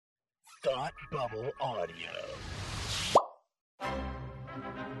Thought Bubble Audio.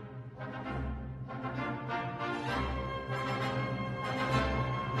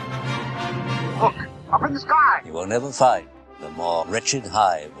 Look, up in the sky! You will never find the more wretched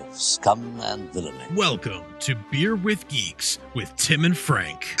hive of scum and villainy. Welcome to Beer with Geeks with Tim and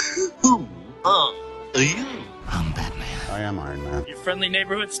Frank. Who are you? I'm Batman. I am Iron Man. Your friendly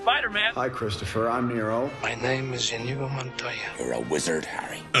neighborhood Spider-Man. Hi, Christopher. I'm Nero. My name is Inigo Montoya. You're a wizard,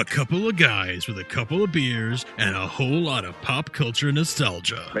 Harry. A couple of guys with a couple of beers and a whole lot of pop culture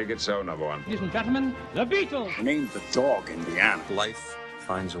nostalgia. Make it so, number one. Ladies and gentlemen, the Beatles. Name the dog, Indiana. Life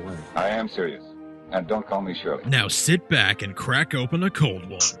finds a way. I am serious. And don't call me Shirley. Now sit back and crack open a cold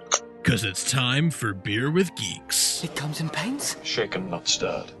one, because it's time for Beer with Geeks. It comes in paints? Shaken, not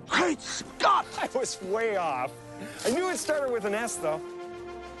stirred. Great Scott! I was way off. I knew it started with an S, though.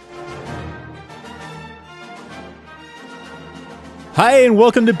 Hi, and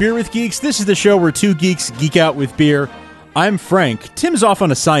welcome to Beer with Geeks. This is the show where two geeks geek out with beer. I'm Frank. Tim's off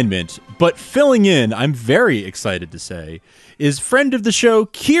on assignment, but filling in, I'm very excited to say, is friend of the show,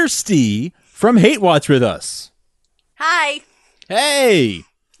 Kirsty from Hate Watch with us. Hi. Hey.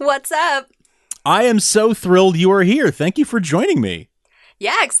 What's up? I am so thrilled you are here. Thank you for joining me.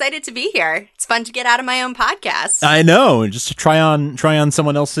 Yeah, excited to be here. It's fun to get out of my own podcast. I know, and just to try on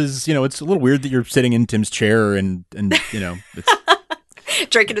someone else's, it's a little weird that you're sitting in Tim's chair and it's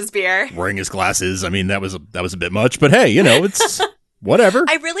drinking his beer, wearing his glasses. I mean, that was a bit much, but hey, it's whatever.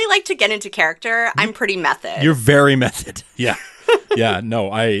 I really like to get into character. I'm pretty method. You're very method. Yeah. Yeah,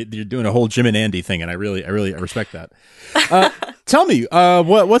 no, you're doing a whole Jim and Andy thing, and I really respect that. Tell me,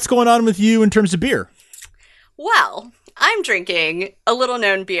 what's going on with you in terms of beer? Well, I'm drinking a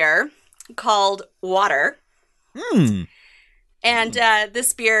little-known beer called Water. And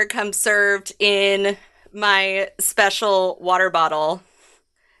this beer comes served in my special water bottle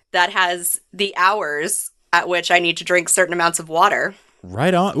that has the hours at which I need to drink certain amounts of water.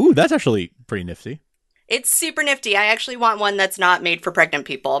 Right on. Ooh, that's actually pretty nifty. It's super nifty. I actually want one that's not made for pregnant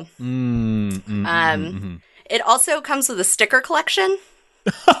people. It also comes with a sticker collection.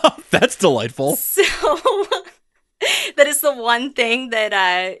 That's delightful. So that is the one thing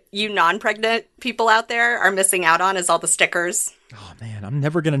that you non-pregnant people out there are missing out on, is all the stickers. Oh man, I'm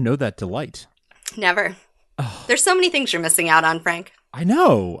never gonna know that delight. Never. There's so many things you're missing out on, Frank. I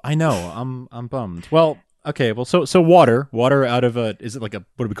know. I'm bummed. Well, okay. Well, so water out of is it like what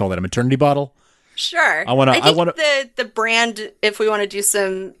do we call that? A maternity bottle? Sure. I think the brand, if we want to do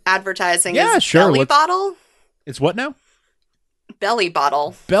some advertising, is sure. Belly Bottle. It's what now? Belly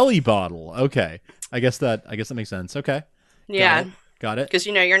Bottle. Belly Bottle. Okay. I guess that makes sense. Okay. Yeah. Got it. Because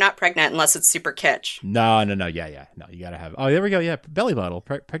you're not pregnant unless it's super kitsch. No. Yeah. No, you gotta have. Oh, there we go. Yeah, Belly Bottle,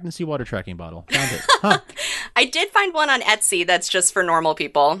 pregnancy water tracking bottle. Found it. Huh. I did find one on Etsy that's just for normal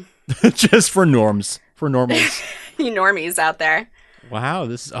people. Just for normals. You normies out there. Wow,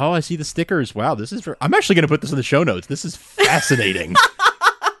 I see the stickers. Wow, I'm actually going to put this in the show notes. This is fascinating.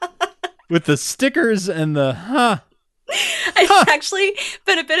 With the stickers and It's actually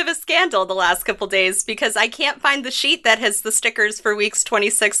been a bit of a scandal the last couple days because I can't find the sheet that has the stickers for weeks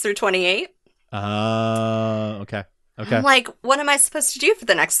 26 through 28. Okay. I'm like, what am I supposed to do for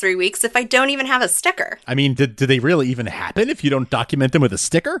the next 3 weeks if I don't even have a sticker? I mean, do they really even happen if you don't document them with a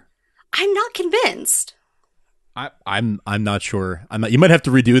sticker? I'm not convinced. I'm not sure. You might have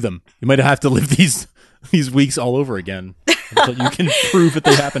to redo them. You might have to live these weeks all over again until you can prove that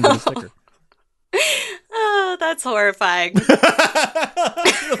they happened with a sticker. Oh, that's horrifying.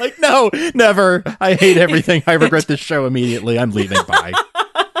 You're like, no, never. I hate everything. I regret this show immediately. I'm leaving. Bye.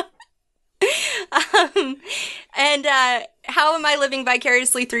 And how am I living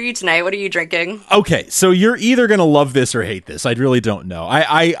vicariously through you tonight? What are you drinking? Okay, so you're either going to love this or hate this. I really don't know.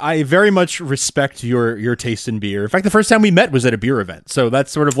 I very much respect your taste in beer. In fact, the first time we met was at a beer event. So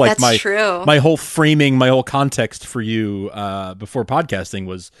that's sort of like my whole framing, my whole context for you before podcasting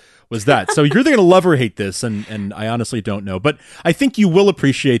was that. So you're either going to love or hate this, and I honestly don't know. But I think you will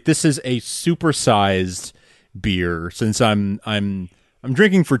appreciate this is a supersized beer since I'm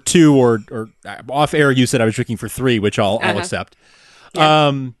drinking for 2 or off air. You said I was drinking for 3, which I'll accept.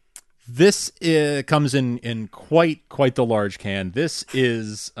 Yeah. This comes in quite the large can. This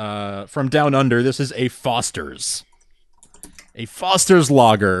is from Down Under. This is a Foster's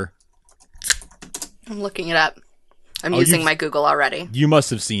lager. I'm looking it up. I'm using my Google already. You must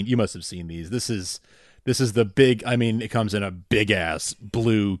have seen these. This is the big. I mean, it comes in a big ass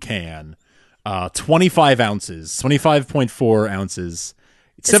blue can. 25 ounces, 25.4 ounces.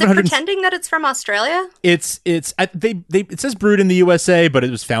 Is it pretending that it's from Australia? It says brewed in the USA, but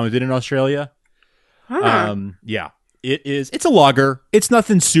it was founded in Australia. Huh. Yeah. It's a lager. It's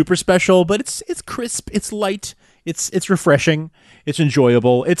nothing super special, but it's crisp. It's light. It's refreshing. It's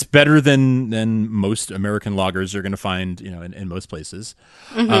enjoyable. It's better than most American lagers you're going to find, in most places.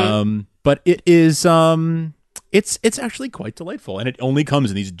 Mm-hmm. But it is it's actually quite delightful, and it only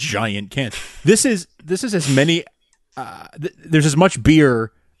comes in these giant cans. This is as many. There's as much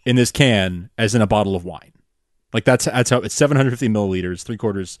beer in this can as in a bottle of wine. Like that's how it's 750 milliliters,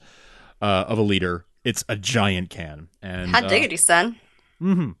 3/4 of a liter. It's a giant can. And hot diggity, son.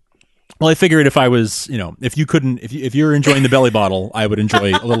 Mm-hmm. Well, I figured if I was, if you're enjoying the belly bottle, I would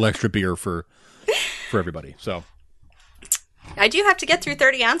enjoy a little extra beer for everybody. So I do have to get through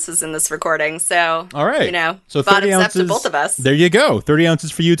 30 ounces in this recording, so all right, so 30 bottoms ounces up to both of us. There you go, 30 ounces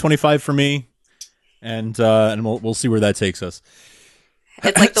for you, 25 for me, and we'll see where that takes us.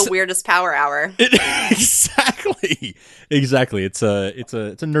 It's like the weirdest power hour. Exactly. It's a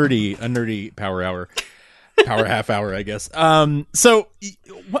nerdy power hour. Power half hour, I guess. So,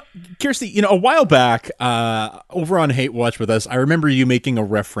 Kirsty, a while back, over on Hate Watch with us, I remember you making a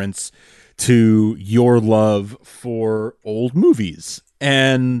reference to your love for old movies,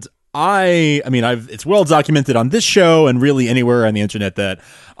 and it's well documented on this show and really anywhere on the internet that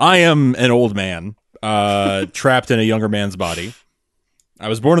I am an old man, trapped in a younger man's body. I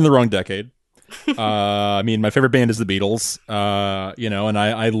was born in the wrong decade. My favorite band is the Beatles, and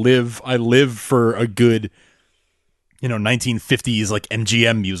I live for a good, 1950s like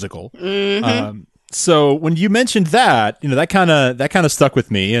MGM musical. Mm-hmm. So when you mentioned that, that kind of stuck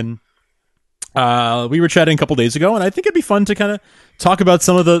with me, and we were chatting a couple days ago, and I think it'd be fun to kind of talk about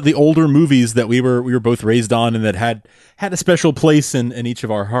some of the older movies that we were both raised on and that had a special place in each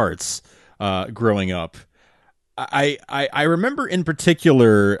of our hearts growing up. I remember in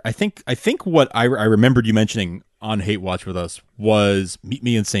particular, I think what I remembered you mentioning on Hate Watch with us was Meet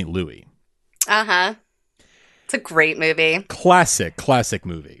Me in St. Louis. Uh-huh. It's a great movie. Classic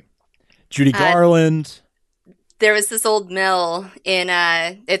movie. Judy Garland. There was this old mill in,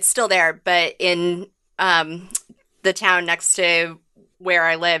 it's still there, but in the town next to where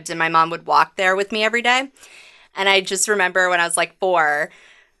I lived, and my mom would walk there with me every day. And I just remember when I was like 4,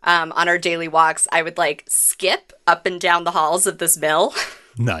 on our daily walks, I would like skip up and down the halls of this mill.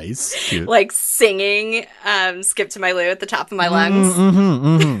 Nice. Cute. Like singing Skip to My Lou at the top of my lungs.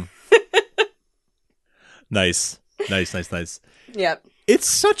 Mm-hmm. Nice. Yep.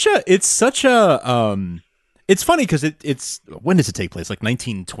 It's funny because it's when does it take place? Like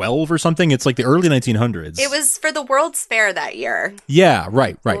 1912 or something? It's like the early 1900s. It was for the World's Fair that year. Yeah,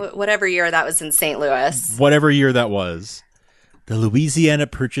 right. Whatever year that was in St. Louis. Whatever year that was. The Louisiana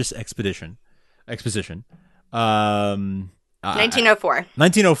Purchase Exposition. 1904.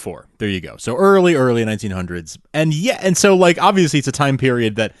 1904. There you go. So early 1900s. And so like obviously it's a time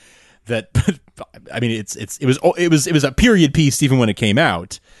period that it was a period piece even when it came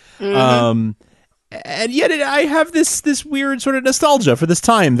out. Mm-hmm. And yet I have this weird sort of nostalgia for this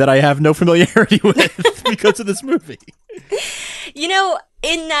time that I have no familiarity with because of this movie.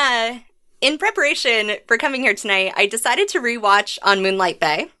 In preparation for coming here tonight, I decided to rewatch On Moonlight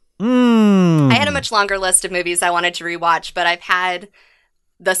Bay. I had a much longer list of movies I wanted to rewatch, but I've had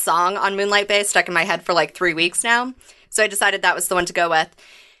the song On Moonlight Bay stuck in my head for like 3 weeks now. So I decided that was the one to go with.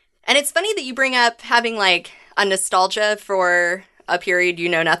 And it's funny that you bring up having like a nostalgia for a period you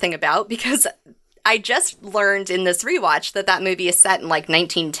know nothing about, because I just learned in this rewatch that movie is set in like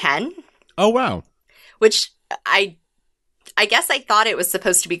 1910. Oh, wow. Which I guess I thought it was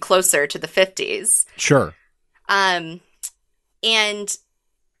supposed to be closer to the 50s. Sure. And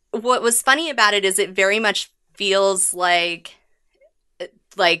what was funny about it is it very much feels like a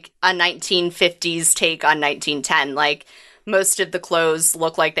 1950s take on 1910. Like, most of the clothes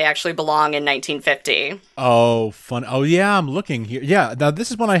look like they actually belong in 1950. Oh, fun. Oh, yeah, I'm looking here. Yeah, now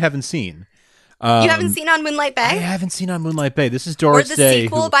this is one I haven't seen. You haven't seen On Moonlight Bay? I haven't seen On Moonlight Bay. This is Doris Day. Or the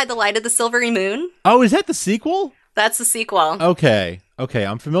sequel, By the Light of the Silvery Moon. Oh, is that the sequel? That's the sequel. Okay,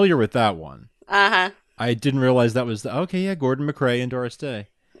 I'm familiar with that one. Uh-huh. I didn't realize that was Gordon McRae and Doris Day.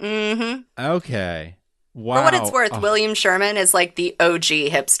 Mm-hmm. Okay. Wow. For what it's worth, William Sherman is like the OG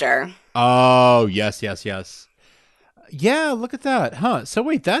hipster. Oh, yes. Yeah, look at that. Huh. So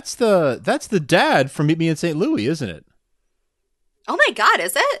wait, that's the dad from Meet Me in St. Louis, isn't it? Oh my God,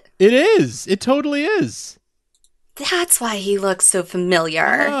 is it? It is. It totally is. That's why he looks so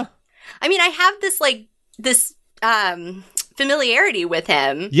familiar. I mean, I have this familiarity with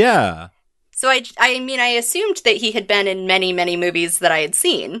him. Yeah. So I assumed that he had been in many, many movies that I had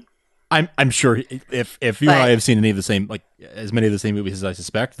seen. I'm sure if you and I have seen any of the same, like as many of the same movies as I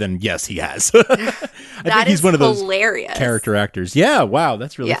suspect, then yes, he has. I think he's one of those hilarious character actors. Yeah, wow,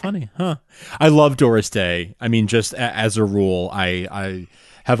 that's really funny, huh? I love Doris Day. I mean, just as a rule, I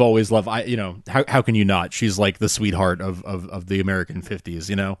have always loved. How can you not? She's like the sweetheart of the American 50s,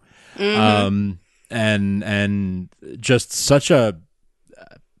 you know, and just such a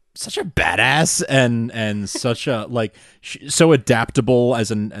badass and such a like so adaptable as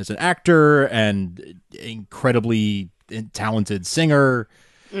an actor and incredibly talented singer,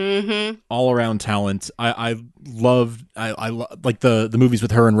 all around talent. I love like the movies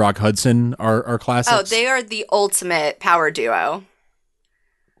with her and Rock Hudson are classics. Oh, they are the ultimate power duo.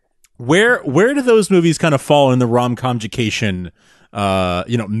 Where do those movies kind of fall in the rom-comjucation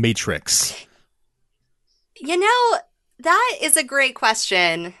matrix? You know, that is a great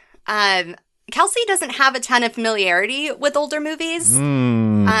question. Kelsey doesn't have a ton of familiarity with older movies.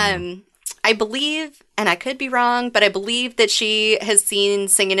 I believe, and I could be wrong, but I believe that she has seen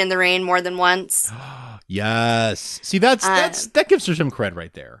Singing in the Rain more than once. Yes. See, that gives her some cred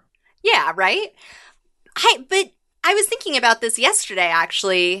right there. Yeah, right? But I was thinking about this yesterday,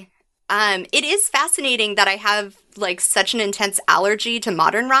 actually. It is fascinating that I have like such an intense allergy to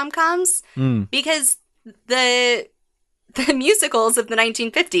modern rom-coms because the musicals of the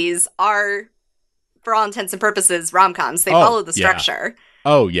 1950s are, for all intents and purposes, rom-coms. They follow the structure. Yeah.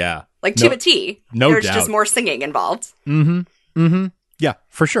 Oh, yeah. Like to a T. No There's doubt. just more singing involved. Yeah,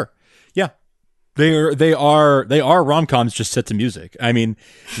 for sure. Yeah. They are rom-coms just set to music. I mean,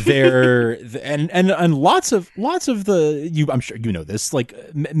 they're and lots of the I'm sure you know this, like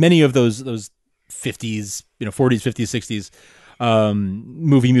many of those 50s, 40s, 50s, 60s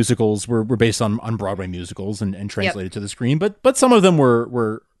movie musicals were based on Broadway musicals and translated to the screen, but some of them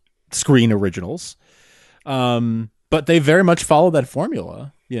were screen originals. But they very much follow that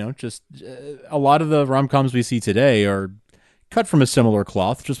formula. Just a lot of the rom-coms we see today are cut from a similar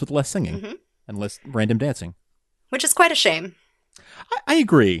cloth, just with less singing and less random dancing, which is quite a shame. I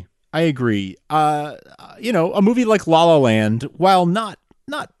agree. A movie like La La Land, while not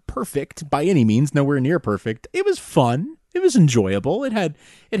perfect by any means, nowhere near perfect, it was fun. It was enjoyable. It had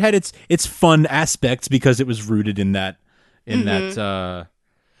its fun aspects because it was rooted in that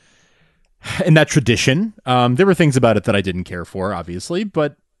tradition. There were things about it that I didn't care for, obviously,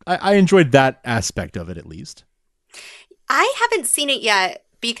 but I enjoyed that aspect of it at least. I haven't seen it yet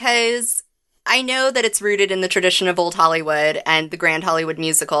because I know that it's rooted in the tradition of old Hollywood and the Grand Hollywood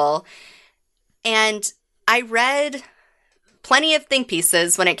musical. And I read plenty of think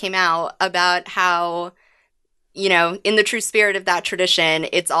pieces when it came out about how, in the true spirit of that tradition,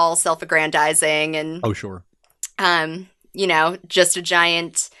 it's all self-aggrandizing and oh, sure. Just a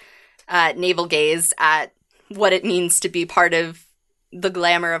giant navel gaze at what it means to be part of the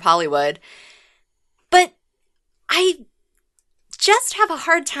glamour of Hollywood. But I just have a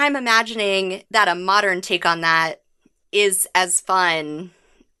hard time imagining that a modern take on that is as fun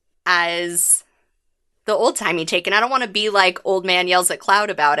as the old-timey take. And I don't want to be like Old Man Yells at Cloud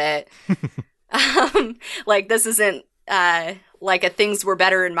about it. Like, this isn't like a Things Were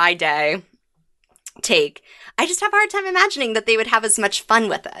Better in My Day take. I just have a hard time imagining that they would have as much fun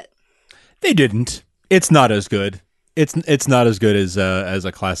with it. They didn't. It's not as good. It's not as good as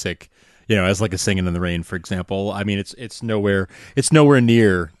a classic, as like a Singing in the Rain, for example. I mean, it's nowhere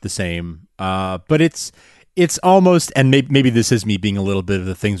near the same. But it's almost, and maybe this is me being a little bit of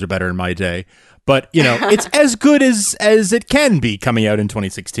the Things Are Better in My Day, but it's as good as it can be coming out in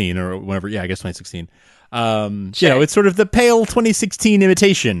 2016 or whenever. Yeah, I guess 2016. Sure. It's sort of the pale 2016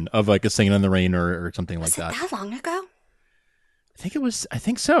 imitation of like a Singing in the Rain or something like that. Was it that long ago? I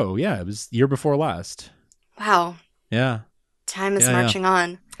think so. Yeah, it was year before last. Wow. Yeah. Time is marching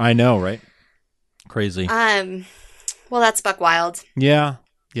on. I know, right? Crazy. Well, that's Buck Wild. Yeah.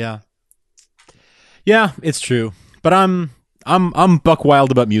 Yeah, it's true. But I'm Buck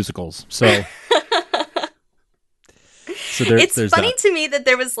Wild about musicals. So it's there's funny that. to me that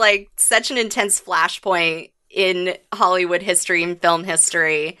there was like such an intense flashpoint in Hollywood history and film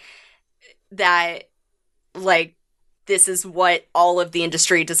history that like this is what all of the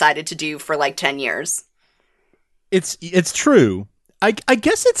industry decided to do for like 10 years. It's true. I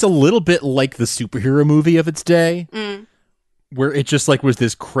guess it's a little bit like the superhero movie of its day, where it just like was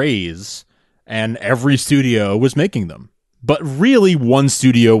this craze and every studio was making them. But really, one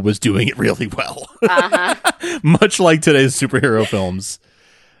studio was doing it really well. Much like today's superhero films.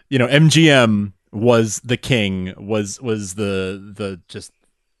 MGM was the king, was the just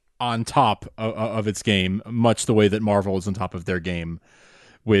on top of its game, much the way that Marvel is on top of their game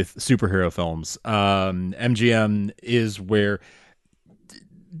with superhero films. MGM is where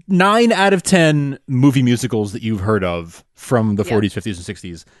 9 out of 10 movie musicals that you've heard of from the 40s, 50s, and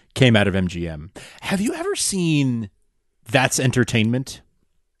 60s came out of MGM. Have you ever seen That's Entertainment?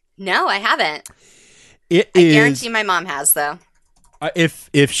 No, I haven't. I guarantee my mom has, though. If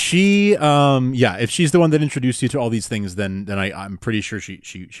she if she's the one that introduced you to all these things, then I'm pretty sure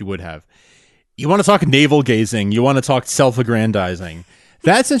she would have. You want to talk navel gazing? You want to talk self-aggrandizing?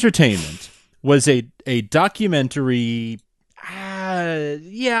 That's Entertainment was a documentary,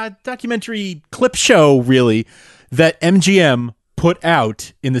 documentary clip show really that MGM put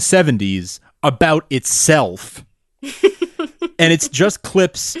out in the 70s about itself, and it's just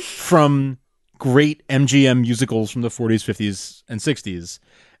clips from great MGM musicals from the 40s, 50s, and 60s.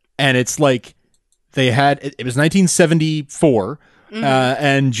 And it's like they had, it was 1974,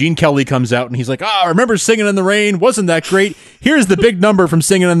 and Gene Kelly comes out and he's like, I remember Singing in the Rain. Wasn't that great? Here's the big number from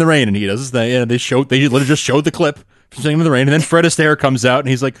Singing in the Rain. And he does this thing, and they literally just showed the clip from Singing in the Rain. And then Fred Astaire comes out and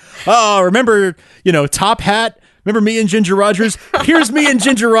he's like, remember, Top Hat? Remember me and Ginger Rogers? Here's me and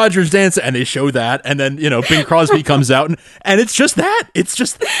Ginger Rogers dancing. And they show that. And then, Bing Crosby comes out and it's just that. It's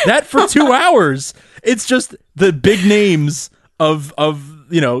just that for 2 hours. It's just the big names of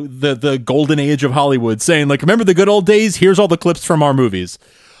the golden age of Hollywood saying, like, remember the good old days? Here's all the clips from our movies.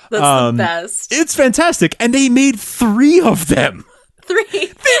 That's the best. It's fantastic. And they made 3 of them. 3? They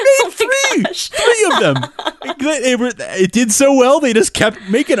made 3! 3 of them. It did so well, they just kept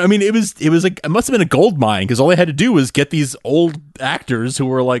making. I mean, it was like, it must have been a gold mine, because all they had to do was get these old actors who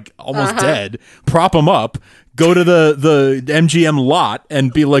were like almost dead, prop them up, go to the MGM lot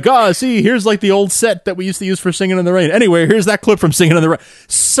and be like, see, here's like the old set that we used to use for Singing in the Rain. Anyway, here's that clip from Singing in the Rain.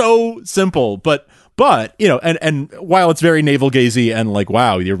 So simple, but and while it's very navel gazy and like,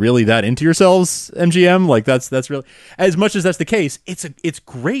 wow, you're really that into yourselves, MGM, like that's really, as much as that's the case, it's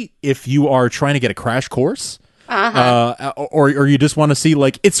great if you are trying to get a crash course, or you just want to see,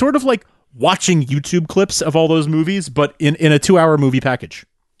 like, it's sort of like watching YouTube clips of all those movies, but in a 2-hour movie package.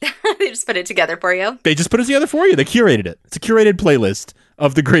 They just put it together for you. They just put it together for you. They curated it. It's a curated playlist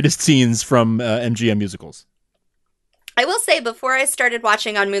of the greatest scenes from MGM musicals. I will say, before I started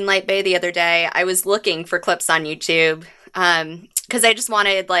watching on Moonlight Bay the other day, I was looking for clips on YouTube, because I just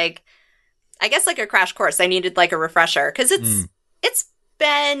wanted, like, I guess like a crash course. I needed like a refresher, because it's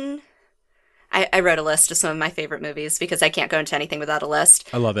been, I wrote a list of some of my favorite movies because I can't go into anything without a list.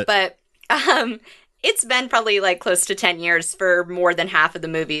 I love it. But it's been probably like close to 10 years for more than half of the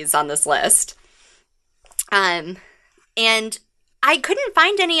movies on this list. And I couldn't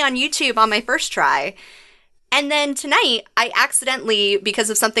find any on YouTube on my first try. And then tonight, I accidentally, because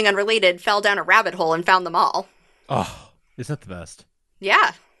of something unrelated, fell down a rabbit hole and found them all. Oh, isn't that the best?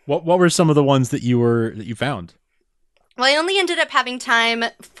 Yeah. What were some of the ones that you found? Well, I only ended up having time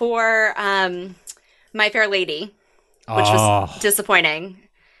for My Fair Lady, which was disappointing.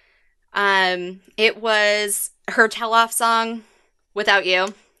 It was her tell-off song, Without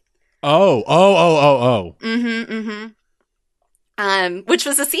You. Oh. Which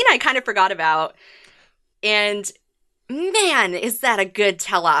was a scene I kind of forgot about. And man, is that a good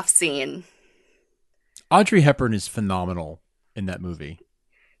tell-off scene. Audrey Hepburn is phenomenal in that movie.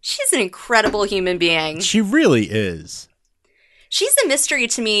 She's an incredible human being. She really is. She's a mystery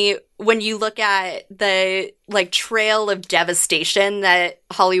to me when you look at the like trail of devastation that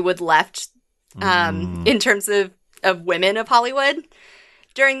Hollywood left in terms of women of Hollywood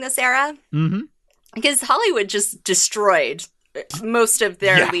during this era. Mm-hmm. Because Hollywood just destroyed most of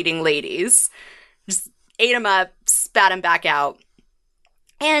their leading ladies. Just ate them up, spat them back out.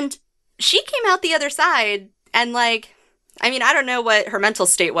 And she came out the other side and, like, I mean, I don't know what her mental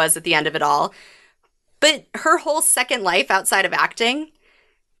state was at the end of it all, but her whole second life outside of acting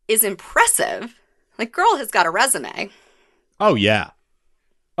is impressive. Like, girl has got a resume. Oh, yeah.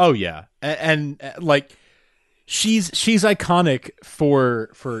 And like, she's iconic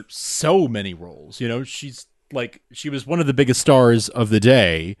for so many roles. You know, she's like, she was one of the biggest stars of the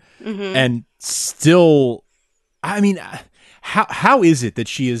day, and still, I mean, how is it that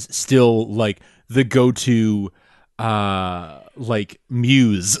she is still like the go-to like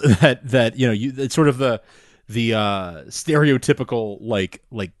muse that you know, it's sort of the stereotypical like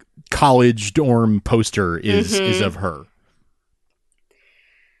college dorm poster is of her.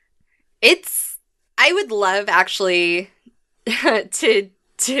 I would love actually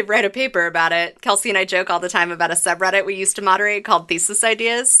to write a paper about it. Kelsey and I joke all the time about a subreddit we used to moderate called Thesis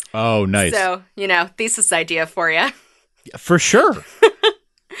Ideas. Oh, nice. So, you know, thesis idea for you. Yeah, for sure.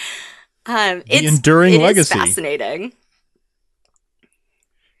 The enduring legacy. It's fascinating.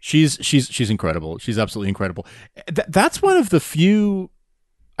 She's incredible. She's absolutely incredible. That's one of the few.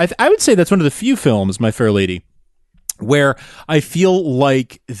 I would say that's one of the few films, My Fair Lady, where I feel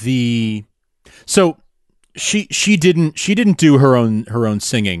like she didn't do her own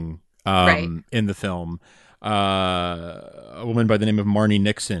singing in the film. A woman by the name of Marni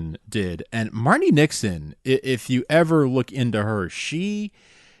Nixon did, and Marni Nixon, if you ever look into her, she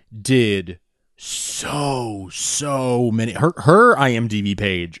did so many. Her IMDb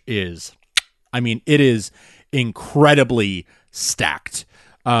page is, it is incredibly stacked,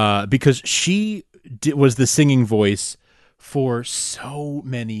 because she was the singing voice for so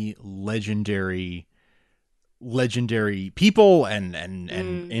many legendary people and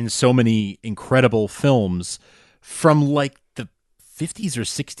in so many incredible films from like the 50s or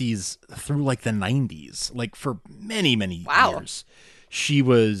 60s through like the 90s, like for many years. She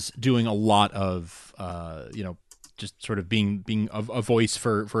was doing a lot of just sort of being a voice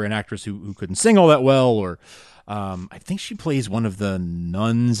for an actress who couldn't sing all that well, or I think she plays one of the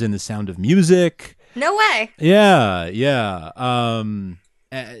nuns in The Sound of Music. No way. Yeah.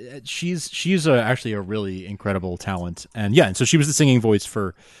 She's actually a really incredible talent, and so she was the singing voice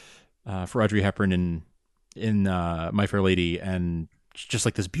for Audrey Hepburn in My Fair Lady, and just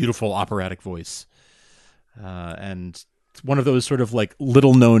like this beautiful operatic voice, and one of those sort of like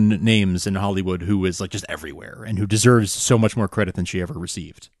little known names in Hollywood who is like just everywhere and who deserves so much more credit than she ever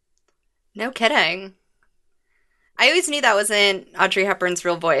received. No kidding. I always knew that wasn't Audrey Hepburn's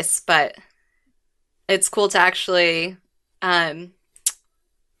real voice, but it's cool to actually know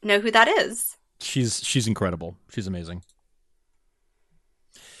who that is. She's incredible. She's amazing.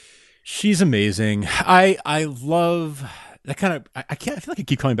 I love that kind of. I feel like I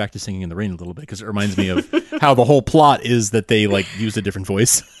keep coming back to Singing in the Rain a little bit because it reminds me of how the whole plot is that they like use a different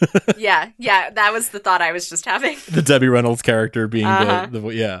voice. yeah, that was the thought I was just having. The Debbie Reynolds character being the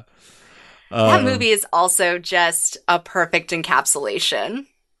voice. Yeah. That movie is also just a perfect encapsulation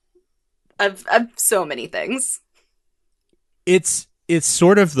of so many things. It's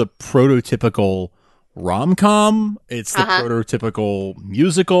sort of the prototypical rom-com. It's the prototypical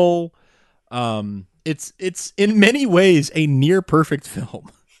musical. It's in many ways a near perfect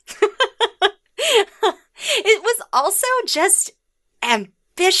film. It was also just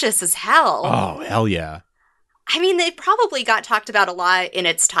ambitious as hell. Oh, hell yeah. It probably got talked about a lot in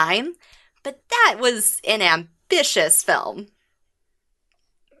its time, but that was an ambitious film.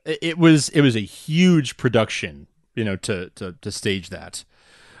 It was a huge production, to stage that.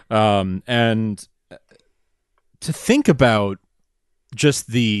 And to think about just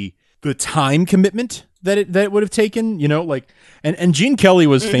the time commitment that it would have taken, and Gene Kelly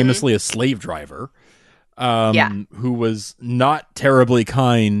was famously a slave driver, who was not terribly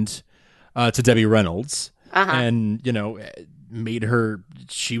kind to Debbie Reynolds, and made her.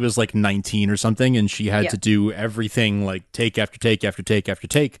 She was like 19 or something, and she had to do everything like take after take after take after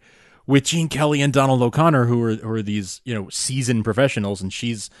take with Gene Kelly and Donald O'Connor, who are these seasoned professionals, and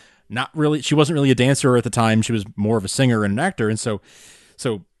she wasn't really a dancer at the time. She was more of a singer and an actor, and so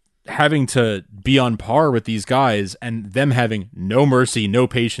having to be on par with these guys and them having no mercy, no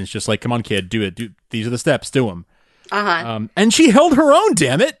patience, just like, come on, kid, do it. These are the steps, do them. And she held her own,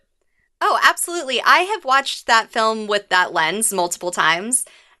 damn it. Oh, absolutely. I have watched that film with that lens multiple times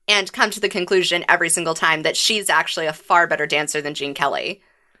and come to the conclusion every single time that she's actually a far better dancer than Gene Kelly.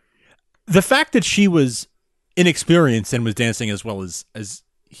 The fact that she was inexperienced and was dancing as well as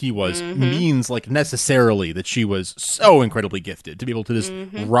he was means like necessarily that she was so incredibly gifted to be able to just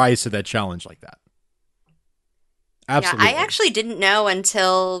rise to that challenge like that. Absolutely. Yeah, I actually didn't know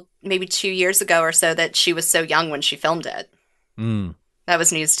until maybe 2 years ago or so that she was so young when she filmed it. That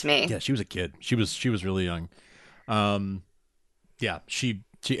was news to me. Yeah, she was a kid. She was really young. She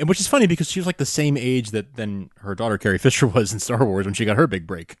and which is funny because she was like the same age that then her daughter Carrie Fisher was in Star Wars when she got her big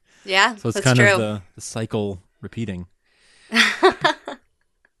break. Yeah, so it's that's kind true. of the cycle repeating.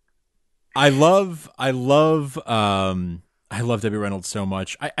 I love Debbie Reynolds so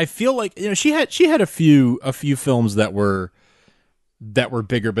much. I feel like she had a few films that were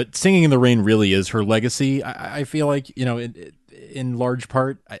bigger, but Singing in the Rain really is her legacy. I feel like in large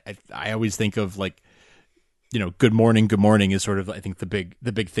part. I always think of like Good Morning is sort of I think the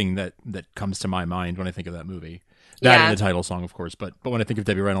big thing that comes to my mind when I think of that movie. That and the title song, of course, but when I think of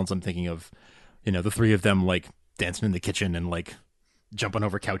Debbie Reynolds, I'm thinking of the three of them like dancing in the kitchen and like jumping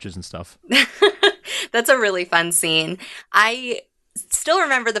over couches and stuff. That's a really fun scene. I still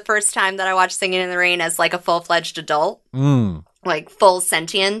remember the first time that I watched Singing in the Rain as like a full-fledged adult, like full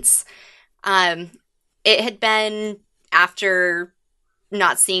sentience. It had been after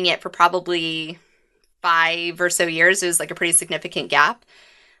not seeing it for probably 5 or so years. It was like a pretty significant gap.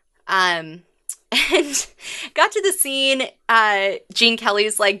 And got to the scene, Gene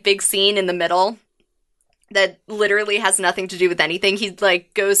Kelly's like big scene in the middle that literally has nothing to do with anything. He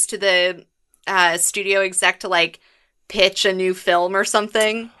like goes to the studio exec to like pitch a new film or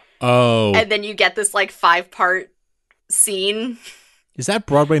something. Oh. And then you get this like 5-part scene. Is that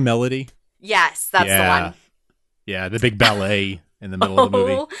Broadway Melody? Yes, that's the one. Yeah, the big ballet in the middle of the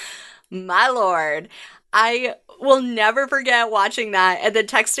movie. My lord. I will never forget watching that and then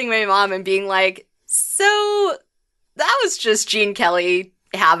texting my mom and being like, so that was just Gene Kelly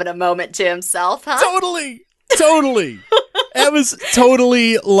having a moment to himself, huh? Totally. It was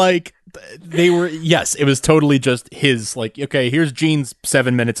totally like it was totally just his, like, okay, here's Gene's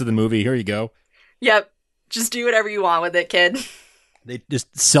 7 minutes of the movie. Here you go. Yep. Just do whatever you want with it, kid. They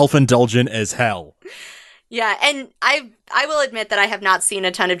just self-indulgent as hell. Yeah, and I will admit that I have not seen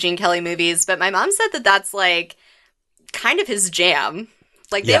a ton of Gene Kelly movies, but my mom said that that's like kind of his jam.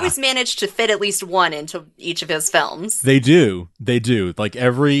 Like they always manage to fit at least one into each of his films. They do. Like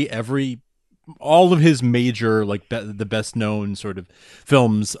all of his major, like the best known sort of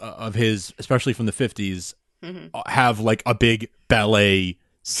films of his, especially from the 50s, have like a big ballet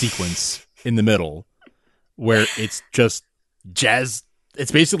sequence in the middle where it's just jazz.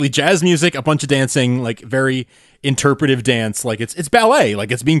 It's basically jazz music, a bunch of dancing, like very interpretive dance. Like it's ballet,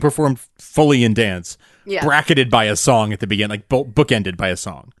 like it's being performed fully in dance, bracketed by a song at the beginning, like bookended by a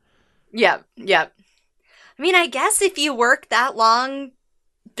song. Yep. I mean, I guess if you work that long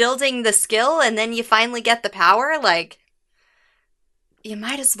building the skill and then you finally get the power, like, you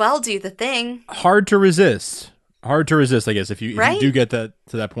might as well do the thing. Hard to resist, I guess, if you do get to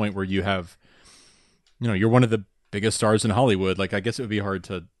that point where you have, you're one of the biggest stars in Hollywood. Like, I guess it would be hard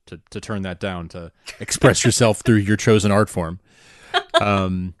to turn that down, to express yourself through your chosen art form.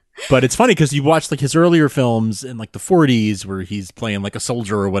 But it's funny because you watch like his earlier films in like the 40s where he's playing like a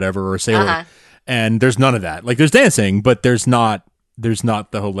soldier or whatever, or a sailor, and there's none of that. Like there's dancing, but there's not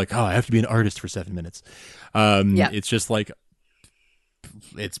the whole like, oh, I have to be an artist for 7 minutes. It's just like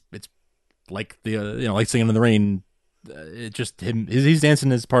it's like the like Singing in the Rain. It just he's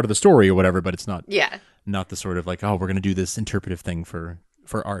dancing as part of the story or whatever, but it's not not the sort of like, oh, we're gonna do this interpretive thing for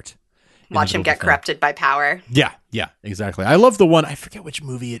art. Watch him get corrupted by power. Yeah, exactly. I love the one, I forget which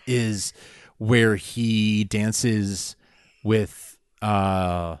movie it is, where he dances with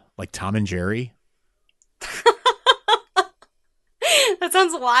like Tom and Jerry. That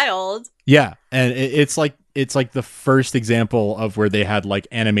sounds wild. Yeah, and it's like the first example of where they had like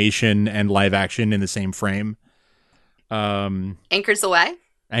animation and live action in the same frame. Anchors Away?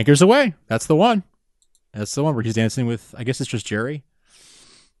 Anchors Away. That's the one. That's the one where he's dancing with, I guess it's just Jerry.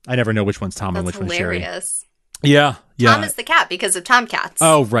 I never know which one's Tom and which one's Jerry. Hilarious. Yeah. Tom is the cat because of Tomcats.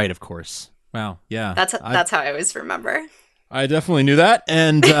 Oh, right, of course. Wow, yeah. That's how I always remember. I definitely knew that,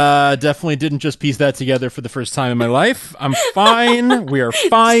 and definitely didn't just piece that together for the first time in my life. I'm fine. We are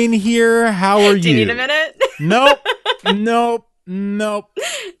fine here. How are you? Do you need a minute? Nope.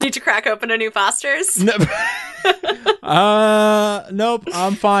 Need to crack open a new Foster's? Nope. Nope.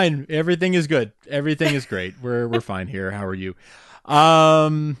 I'm fine. Everything is good. Everything is great. We're fine here. How are you?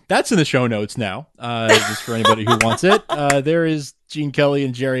 That's in the show notes now. Just for anybody who wants it. There is Gene Kelly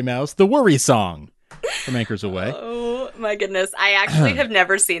and Jerry Mouse, the Worry Song from Anchors Away. Oh my goodness. I actually have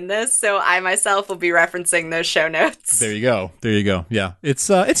never seen this, so I myself will be referencing those show notes. There you go. Yeah. It's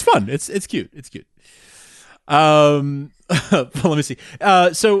fun. It's cute. Let me see.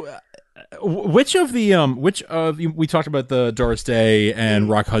 So which of we talked about the Doris Day and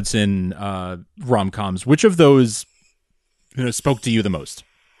Rock Hudson rom-coms. Which of those spoke to you the most?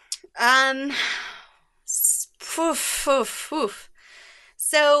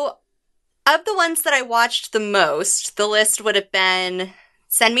 So, of the ones that I watched the most, the list would have been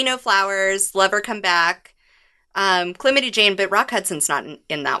Send Me No Flowers, Love or Come Back, Calamity Jane, but Rock Hudson's not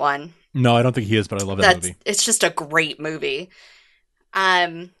in that one. No, I don't think he is, but I love that movie. It's just a great movie.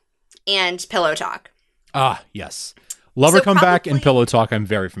 And Pillow Talk. Ah, yes. Love or Come Back and Pillow Talk I'm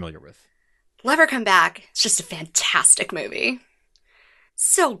very familiar with. Love or Come Back. It's just a fantastic movie.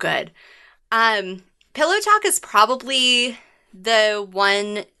 So good. Pillow Talk is probably the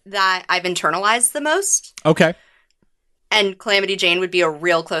one that I've internalized the most. Okay. And Calamity Jane would be a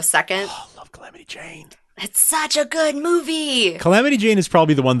real close second. Oh, I love Calamity Jane. It's such a good movie. Calamity Jane is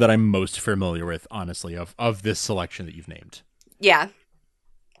probably the one that I'm most familiar with, honestly, of this selection that you've named. Yeah.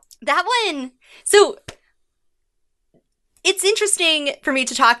 That one. So it's interesting for me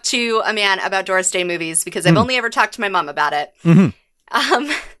to talk to a man about Doris Day movies because I've only ever talked to my mom about it.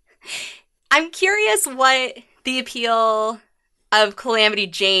 Mm-hmm. I'm curious what the appeal of Calamity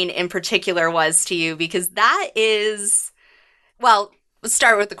Jane in particular was to you, because that is, well, let's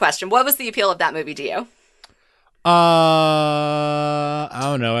start with the question. What was the appeal of that movie to you? I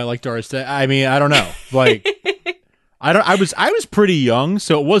don't know. I like Doris Day. I mean, I don't know. Like, I was pretty young,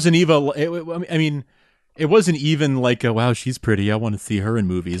 so it wasn't even. It wasn't even like, oh, wow, she's pretty. I want to see her in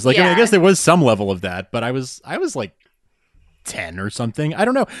movies. Like, I mean, I guess there was some level of that, but I was like 10 or something. I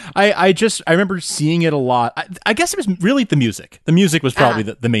don't know. I remember seeing it a lot. I guess it was really the music. The music was probably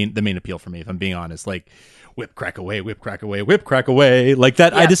the main appeal for me, if I'm being honest. Like, whip, crack away, whip, crack away, whip, crack away. Like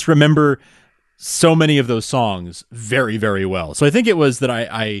that. Yep. I just remember so many of those songs very, very well. So I think it was that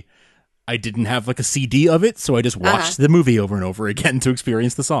I didn't have like a CD of it, so I just watched the movie over and over again to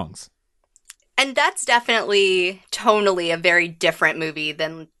experience the songs. And that's definitely tonally a very different movie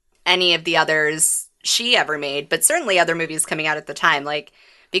than any of the others she ever made, but certainly other movies coming out at the time. Like,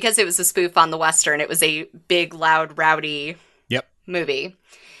 because it was a spoof on the Western, it was a big, loud, rowdy movie.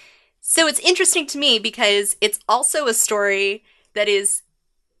 So it's interesting to me because it's also a story that is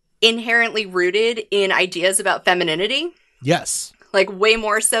inherently rooted in ideas about femininity. Yes. Like, way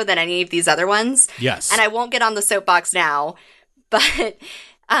more so than any of these other ones. Yes. And I won't get on the soapbox now, but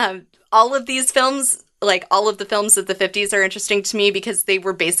all of these films, like all of the films of the 50s, are interesting to me because they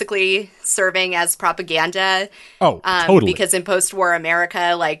were basically serving as propaganda. Oh, totally. Because in post-war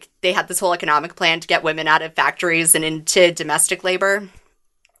America, like, they had this whole economic plan to get women out of factories and into domestic labor.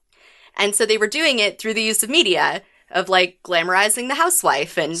 And so they were doing it through the use of media, of like glamorizing the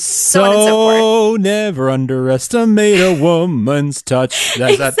housewife and so on and so forth. Never underestimate a woman's touch.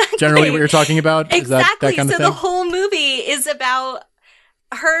 Is that generally what you're talking about? Exactly. Is that kind of thing? The whole movie is about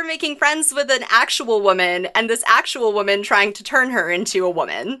her making friends with an actual woman and this actual woman trying to turn her into a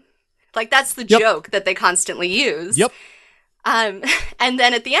woman. Like, that's the joke that they constantly use. Yep. And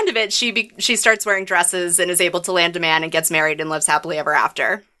then at the end of it, she starts wearing dresses and is able to land a man and gets married and lives happily ever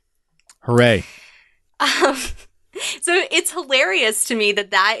after. Hooray. So it's hilarious to me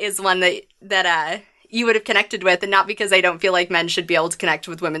that is one that you would have connected with, and not because I don't feel like men should be able to connect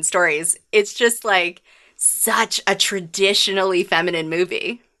with women's stories. It's just like such a traditionally feminine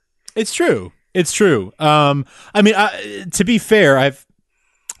movie. It's true. It's true. I mean, to be fair,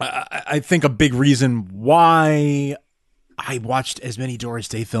 I think a big reason why I watched as many Doris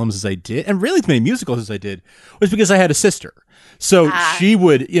Day films as I did, and really as many musicals as I did, was because I had a sister. So she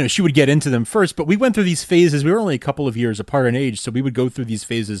would get into them first, but we went through these phases. We were only a couple of years apart in age, so we would go through these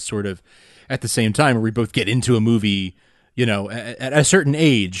phases sort of at the same time, where we both get into a movie, at a certain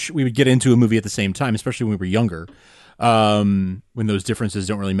age, we would get into a movie at the same time, especially when we were younger, when those differences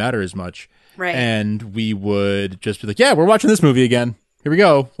don't really matter as much. Right. And we would just be like, yeah, we're watching this movie again. Here we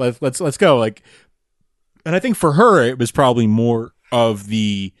go. Let's go. Like, and I think for her, it was probably more of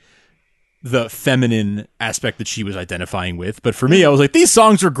the feminine aspect that she was identifying with. But for me, I was like, these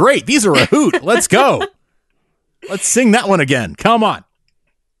songs are great. These are a hoot. Let's go. Let's sing that one again. Come on.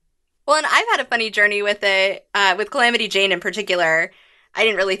 Well, and I've had a funny journey with it, with Calamity Jane in particular. I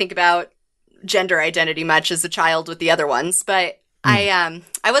didn't really think about gender identity much as a child with the other ones, but I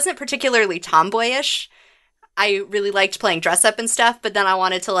wasn't particularly tomboyish. I really liked playing dress up and stuff, but then I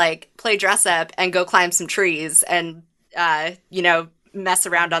wanted to like play dress up and go climb some trees and, mess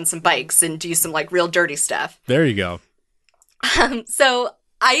around on some bikes and do some like real dirty stuff. There you go. So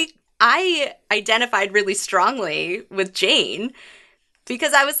I identified really strongly with Jane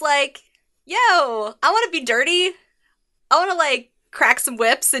because I was like, yo, I want to be dirty. I want to like crack some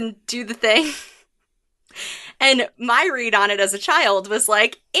whips and do the thing. And my read on it as a child was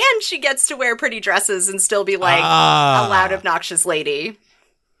like, and she gets to wear pretty dresses and still be like a loud, obnoxious lady.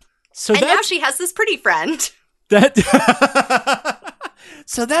 So and now she has this pretty friend.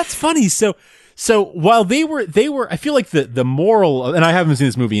 So that's funny. So while they were, I feel like the moral, and I haven't seen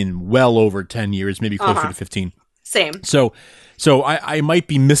this movie in well over 10 years, maybe closer to 15. Same. So I might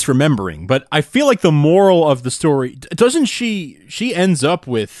be misremembering, but I feel like the moral of the story, doesn't she ends up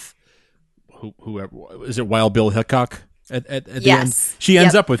with whoever, is it Wild Bill Hickok at the end? She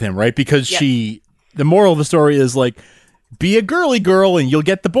ends up with him, right? Because the moral of the story is like, be a girly girl and you'll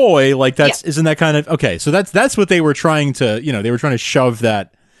get the boy. Like isn't that kind of, okay. So that's what they were trying to, they were trying to shove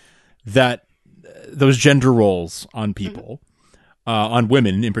those gender roles on people, on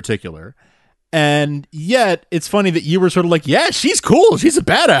women in particular. And yet it's funny that you were sort of like, yeah, she's cool. She's a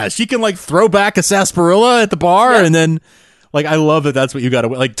badass. She can like throw back a sarsaparilla at the bar. And then like, I love that that's what you got to,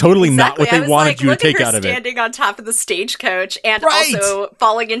 like, totally not what they wanted you to take out of it. Standing on top of the stagecoach and also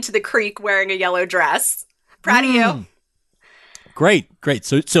falling into the creek wearing a yellow dress. Proud of you. Great.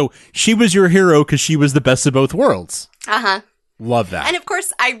 So she was your hero because she was the best of both worlds. Uh-huh. Love that. And of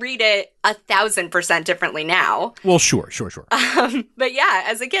course, I read it 1,000% differently now. Well, sure. But yeah,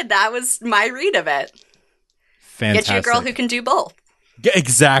 as a kid, that was my read of it. Fantastic. Get you a girl who can do both.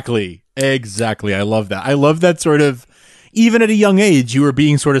 Exactly. Exactly. I love that. I love that sort of, even at a young age, you were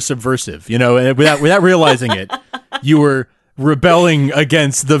being sort of subversive, you know, and without realizing it, you were rebelling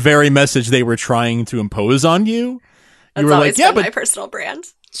against the very message they were trying to impose on you. That's were always like, yeah, been but my personal brand.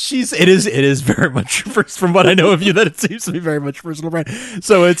 it is very much, from what I know of you, that it seems to be very much personal brand.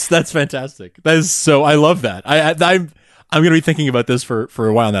 So that's fantastic. That is so, I love that. I'm going to be thinking about this for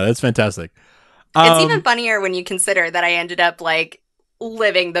a while now. That's fantastic. It's even funnier when you consider that I ended up like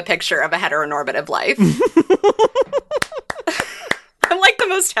living the picture of a heteronormative life. I'm like the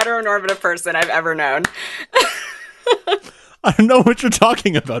most heteronormative person I've ever known. I don't know what you're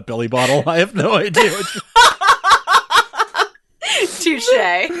talking about, Billy Bottle. I have no idea what you're... Touche.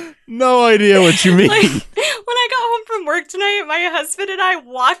 No idea what you mean. Like, when I got home from work tonight, my husband and I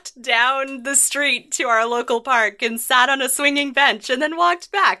walked down the street to our local park and sat on a swinging bench and then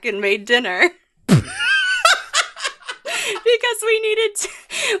walked back and made dinner. Because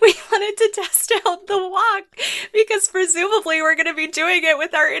we wanted to test out the walk because presumably we're going to be doing it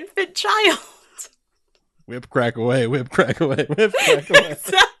with our infant child. Whip, crack away, whip, crack away, whip, crack away.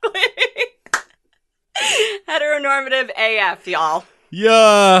 Exactly. Heteronormative AF, y'all.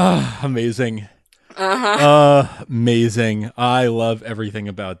 Yeah, amazing. Uh-huh. Amazing. I love everything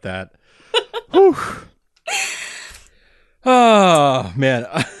about that. Whew. Oh, man.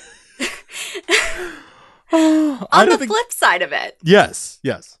 On the flip side of it. Yes.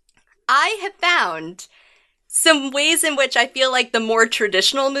 I have found some ways in which I feel like the more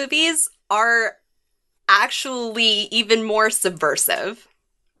traditional movies are actually even more subversive.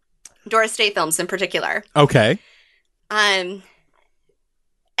 Doris Day films in particular. Okay. And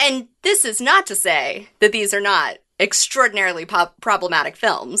this is not to say that these are not extraordinarily problematic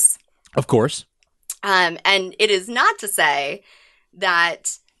films. Of course. And it is not to say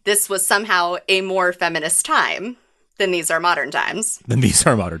that this was somehow a more feminist time than these are modern times.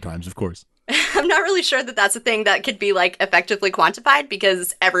 Of course. I'm not really sure that that's a thing that could be like effectively quantified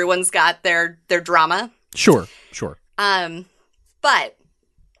because everyone's got their drama. Sure. But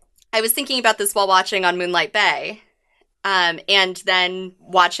I was thinking about this while watching on Moonlight Bay, and then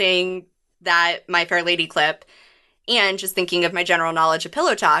watching that My Fair Lady clip, and just thinking of my general knowledge of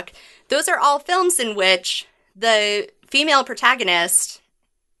Pillow Talk. Those are all films in which the female protagonist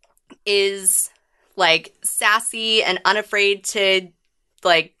is like sassy and unafraid to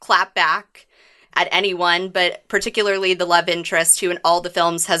like clap back at anyone, but particularly the love interest who in all the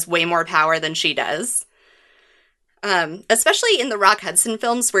films has way more power than she does. Especially in the Rock Hudson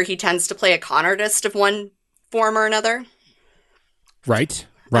films where he tends to play a con artist of one form or another. Right.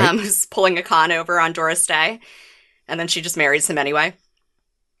 Who's pulling a con over on Doris Day, and then she just marries him anyway.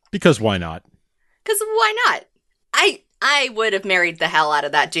 Because why not? Because why not? I would have married the hell out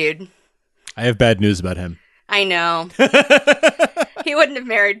of that dude. I have bad news about him. I know. He wouldn't have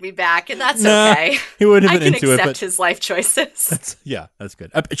married me back, and that's okay. He wouldn't have been into it. I can accept his life choices. That's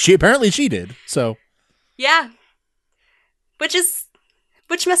good. She did, so. Yeah.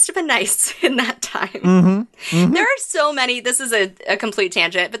 Which must have been nice in that time. Mm-hmm. There are so many, this is a complete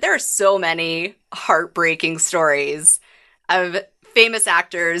tangent, but there are so many heartbreaking stories of famous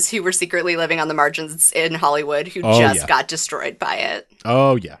actors who were secretly living on the margins in Hollywood who got destroyed by it.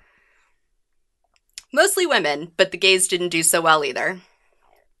 Oh, yeah. Mostly women, but the gays didn't do so well either.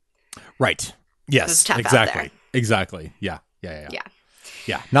 Right. Yes, exactly. Yeah.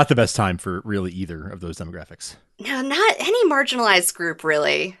 Not the best time for really either of those demographics. No, not any marginalized group,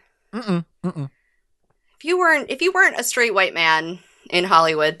 really. Mm-mm. If you weren't a straight white man in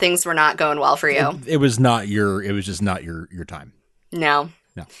Hollywood, things were not going well for you. It was just not your time. No.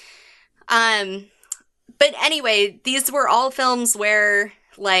 But anyway, these were all films where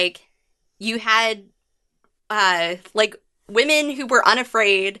like you had like women who were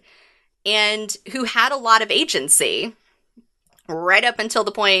unafraid and who had a lot of agency right up until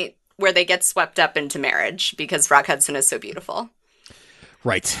the point where they get swept up into marriage because Rock Hudson is so beautiful.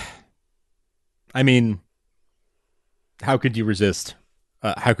 Right. I mean, how could you resist?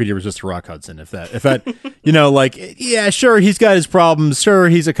 Rock Hudson if that like, yeah, sure, he's got his problems, sure,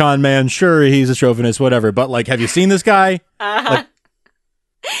 he's a con man, sure, he's a chauvinist, whatever, but like, have you seen this guy? Like,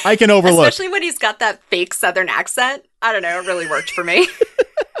 I can overlook, especially when he's got that fake Southern accent. I don't know, it really worked for me.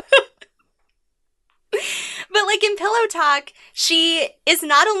 But like in Pillow Talk, she is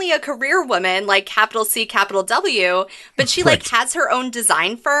not only a career woman, like capital C, capital W, but she like has her own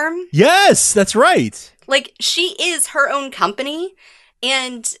design firm. Yes, that's right. Like she is her own company,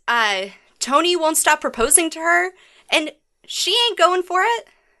 and Tony won't stop proposing to her, and she ain't going for it.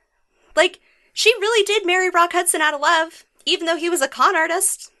 Like she really did marry Rock Hudson out of love, even though he was a con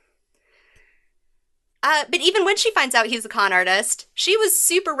artist. But even when she finds out he's a con artist, she was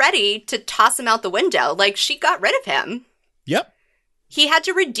super ready to toss him out the window. Like, she got rid of him. Yep. He had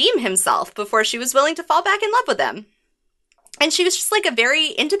to redeem himself before she was willing to fall back in love with him. And she was just like a very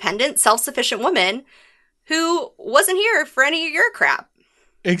independent, self-sufficient woman who wasn't here for any of your crap.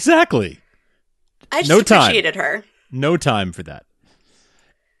 Exactly. I just appreciated her. No time for that.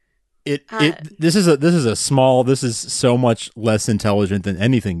 This is so much less intelligent than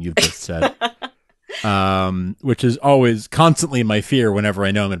anything you've just said. Which is always constantly my fear whenever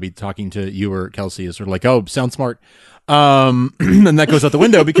I know I'm going to be talking to you or Kelsey, is sort of like, oh, sound smart. And that goes out the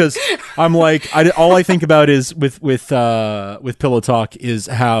window because I'm like, all I think about is with Pillow Talk is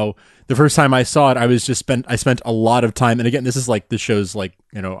how the first time I saw it, I spent a lot of time. And again, this show's like,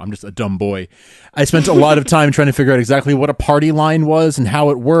 I'm just a dumb boy. I spent a lot of time trying to figure out exactly what a party line was and how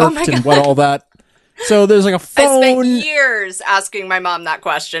it worked and what all that. So there's like a phone. I spent years asking my mom that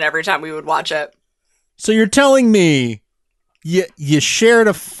question every time we would watch it. So you're telling me you shared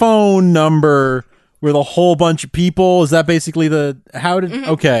a phone number with a whole bunch of people? Is that basically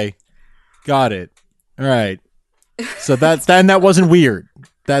okay. Got it. All right. So that wasn't weird.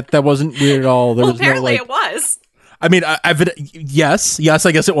 That wasn't weird at all. There was apparently it was. I mean, yes,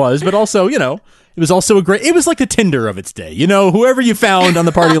 I guess it was, but also, it was also it was like the Tinder of its day. Whoever you found on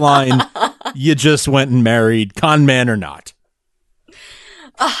the party line, you just went and married, con man or not.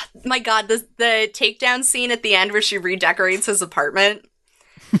 Oh, my God, the takedown scene at the end where she redecorates his apartment.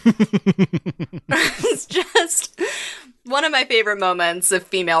 It's just one of my favorite moments of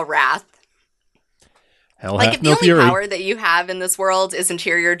female wrath. Hell like, hath if the no only fury. power that you have in this world is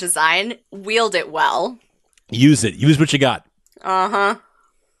interior design, wield it well. Use it. Use what you got. Uh-huh.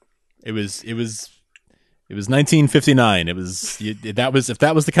 It was 1959. If that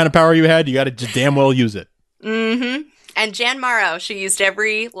was the kind of power you had, you got to just damn well use it. Mm-hmm. And Jan Morrow, she used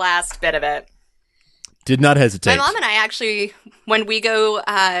every last bit of it. Did not hesitate. My mom and I actually, when we go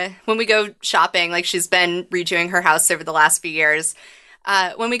shopping, like she's been redoing her house over the last few years.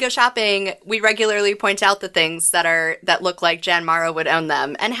 When we go shopping, we regularly point out the things that look like Jan Morrow would own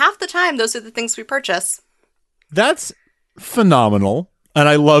them, and half the time, those are the things we purchase. That's phenomenal, and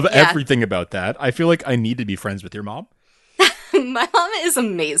I love everything about that. I feel like I need to be friends with your mom. My mom is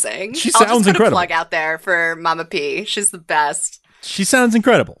amazing. She sounds I'll just put incredible. a plug out there for Mama P. She's the best. She sounds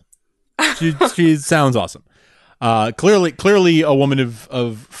incredible. She sounds awesome. Clearly a woman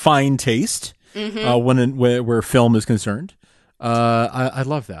of fine taste. Mm-hmm. Where film is concerned. I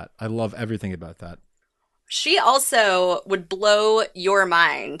love that. I love everything about that. She also would blow your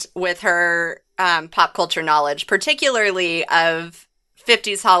mind with her pop culture knowledge, particularly of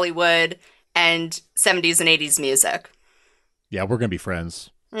 50s Hollywood and 70s and 80s music. Yeah, we're going to be friends.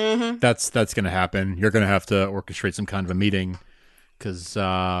 Mm-hmm. That's going to happen. You're going to have to orchestrate some kind of a meeting because,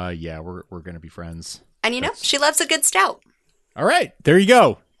 we're going to be friends. And she loves a good stout. All right. There you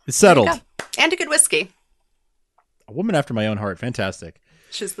go. It's settled. And a good whiskey. A woman after my own heart. Fantastic.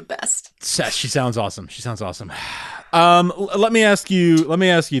 She's the best. She sounds awesome. Let me ask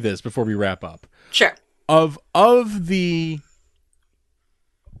you this before we wrap up. Sure. Of the,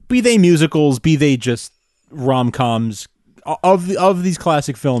 be they musicals, be they just rom-coms, of these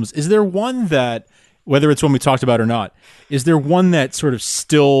classic films, is there one that, whether it's one we talked about or not, is there one that sort of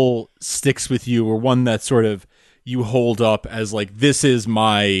still sticks with you, or one that sort of you hold up as like, this is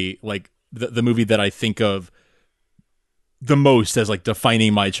my, like, the movie that I think of the most as like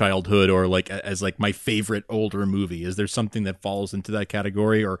defining my childhood, or like as like my favorite older movie? Is there something that falls into that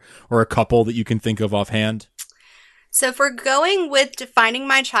category, or a couple that you can think of offhand? So if we're going with defining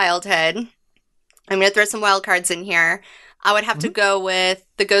my childhood, I'm going to throw some wild cards in here. I would have to go with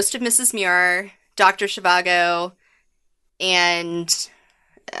The Ghost of Mrs. Muir, Dr. Zhivago, and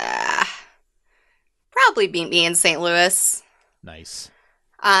probably Meet Me in St. Louis. Nice.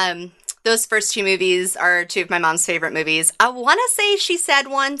 Those first two movies are two of my mom's favorite movies. I want to say she said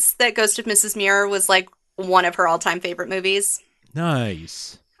once that Ghost of Mrs. Muir was like one of her all-time favorite movies.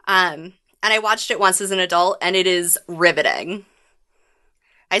 Nice. And I watched it once as an adult, and it is riveting.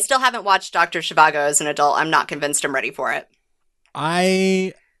 I still haven't watched Dr. Zhivago as an adult. I'm not convinced I'm ready for it.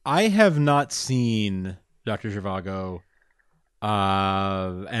 I have not seen Dr. Zhivago,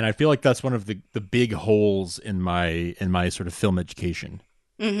 and I feel like that's one of the big holes in my sort of film education.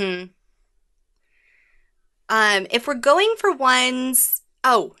 Mm-hmm. If we're going for ones,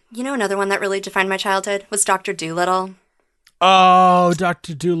 another one that really defined my childhood was Dr. Dolittle. Oh,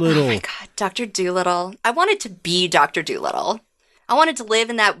 Dr. Dolittle. Oh my God, Dr. Dolittle. I wanted to be Dr. Dolittle. I wanted to live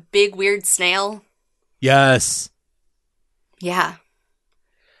in that big, weird snail. Yes. Yeah.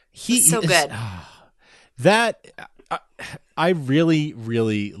 He's so good. I really,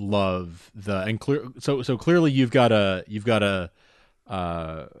 really love so clearly you've got a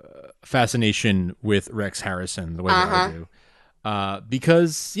fascination with Rex Harrison the way that I do,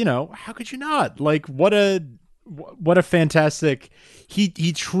 because how could you not? Like, what a fantastic,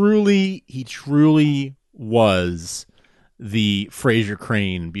 he truly was the Frasier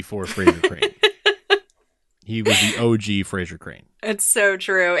Crane before Frasier Crane. He was the OG Frasier Crane. It's so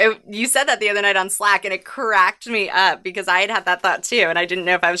true. You said that the other night on Slack, and it cracked me up because I had that thought too, and I didn't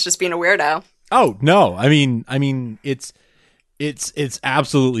know if I was just being a weirdo. Oh no! I mean, it's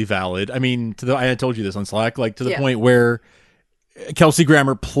absolutely valid. I mean, I had told you this on Slack, like to the point where Kelsey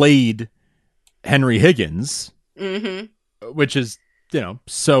Grammer played Henry Higgins, which is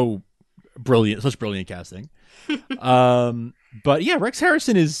so brilliant, such brilliant casting. But yeah, Rex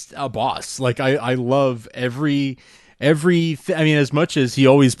Harrison is a boss. Like I love every. I mean, as much as he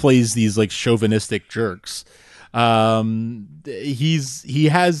always plays these like chauvinistic jerks, he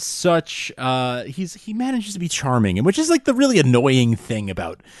has such he manages to be charming, and which is like the really annoying thing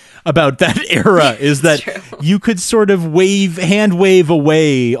about that era is that you could sort of hand wave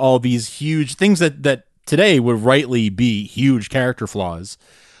away all these huge things that today would rightly be huge character flaws.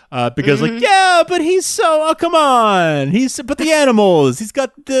 Because but he's come on, but the animals, he's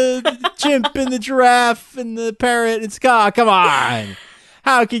got the chimp and the giraffe and the parrot. Come on,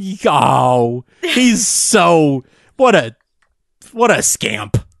 how can you he's so, what a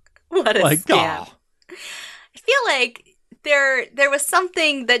scamp. What a scamp. I feel like there was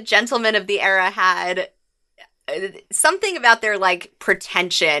something that gentlemen of the era had, something about their like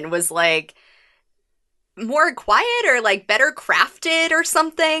pretension was like more quiet or like better crafted or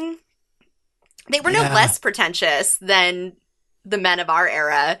something. They were no less pretentious than the men of our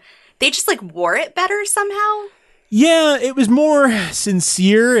era. They just like wore it better somehow. Yeah, it was more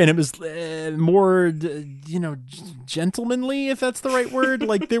sincere, and it was more gentlemanly, if that's the right word.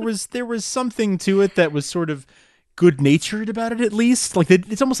 Like there was something to it that was sort of good-natured about it, at least. Like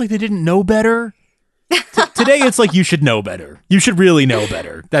it's almost like they didn't know better. Today it's like you should know better. You should really know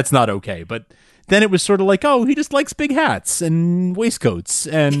better. That's not okay. But then it was sort of like, oh, he just likes big hats and waistcoats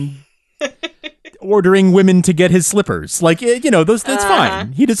and ordering women to get his slippers. Like, that's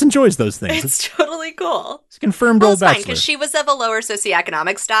fine. He just enjoys those things. It's totally cool. It's confirmed old bachelor. Because she was of a lower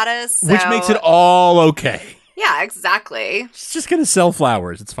socioeconomic status. So... which makes it all okay. Yeah, exactly. She's just going to sell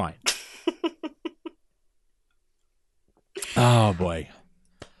flowers. It's fine. Oh, boy.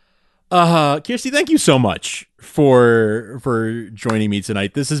 Kirsty, thank you so much for joining me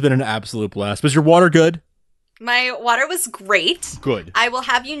tonight. This has been an absolute blast. Was your water good? My water was great. Good. I will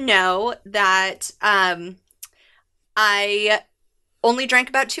have you know that I only drank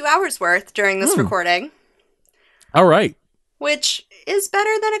about 2 hours worth during this recording. All right. Which is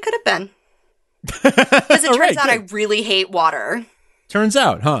better than it could have been. Because it turns out I really hate water. Turns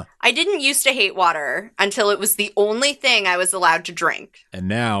out, huh? I didn't used to hate water until it was the only thing I was allowed to drink. And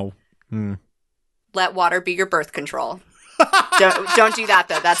now... let water be your birth control. don't do that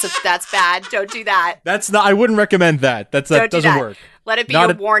though. That's bad. Don't do that. That's not. I wouldn't recommend that. That doesn't work. Let it be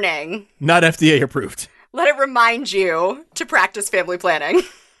your warning. Not FDA approved. Let it remind you to practice family planning.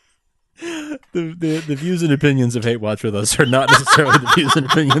 The views and opinions of Hate Watch With Us are not necessarily the views and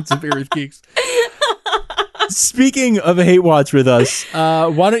opinions of Beer with Geeks. Speaking of Hate Watch With Us,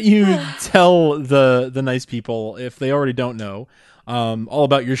 why don't you tell the nice people, if they already don't know, all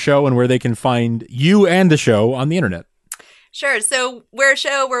about your show and where they can find you and the show on the internet. Sure. So we're a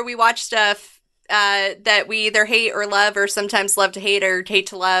show where we watch stuff that we either hate or love, or sometimes love to hate or hate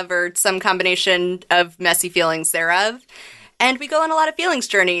to love, or some combination of messy feelings thereof. And we go on a lot of feelings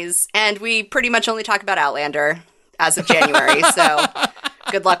journeys, and we pretty much only talk about Outlander as of January. So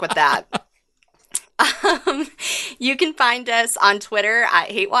good luck with that. You can find us on Twitter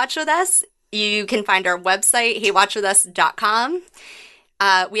at Hate Watch With Us. You can find our website, hatewatchwithus.com.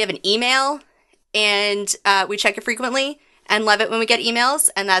 We have an email, and we check it frequently and love it when we get emails,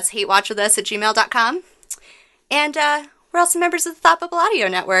 and that's hatewatchwithus@gmail.com. And we're also members of the Thought Bubble Audio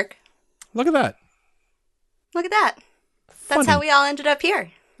Network. Look at that. Look at that. That's how we all ended up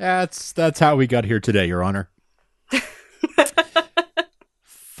here. That's how we got here today, Your Honor.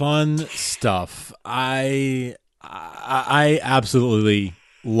 Fun stuff. I absolutely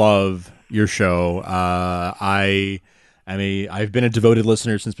love your show. I've been a devoted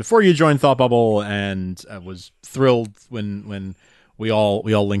listener since before you joined Thought Bubble, and I was thrilled when we all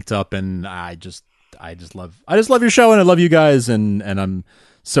linked up, and I just love your show, and I love you guys, and I'm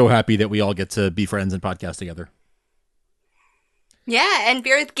so happy that we all get to be friends and podcast together. Yeah, and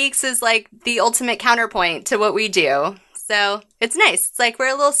Beer with Geeks is like the ultimate counterpoint to what we do. So it's nice. It's like we're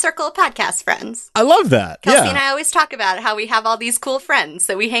a little circle of podcast friends. I love that. Kelsey and I always talk about how we have all these cool friends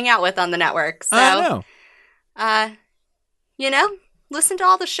that we hang out with on the network. So, listen to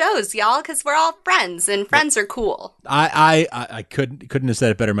all the shows, y'all, because we're all friends, and friends are cool. I couldn't have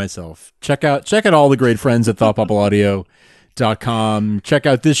said it better myself. Check out all the great friends at thoughtbubbleaudio.com. Check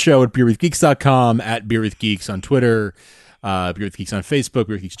out this show at beerwithgeeks.com, at beerwithgeeks on Twitter, beerwithgeeks on Facebook,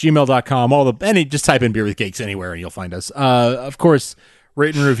 beerwithgeeks@gmail.com. Just type in Beer with Geeks anywhere and you'll find us. Of course,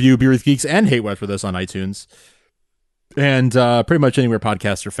 rate and review Beer with Geeks and Hate Watch with us on iTunes. And pretty much anywhere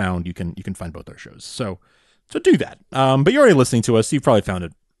podcasts are found, you can find both our shows. So do that. But you're already listening to us, so you probably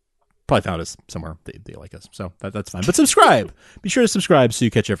found us somewhere. They like us, so that's fine. But subscribe. Be sure to subscribe so you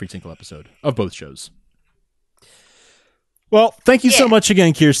catch every single episode of both shows. Well, thank you so much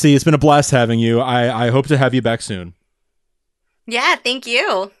again, Kirsty. It's been a blast having you. I hope to have you back soon. Yeah, thank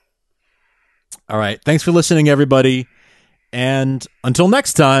you. All right. Thanks for listening, everybody. And until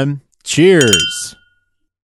next time, cheers.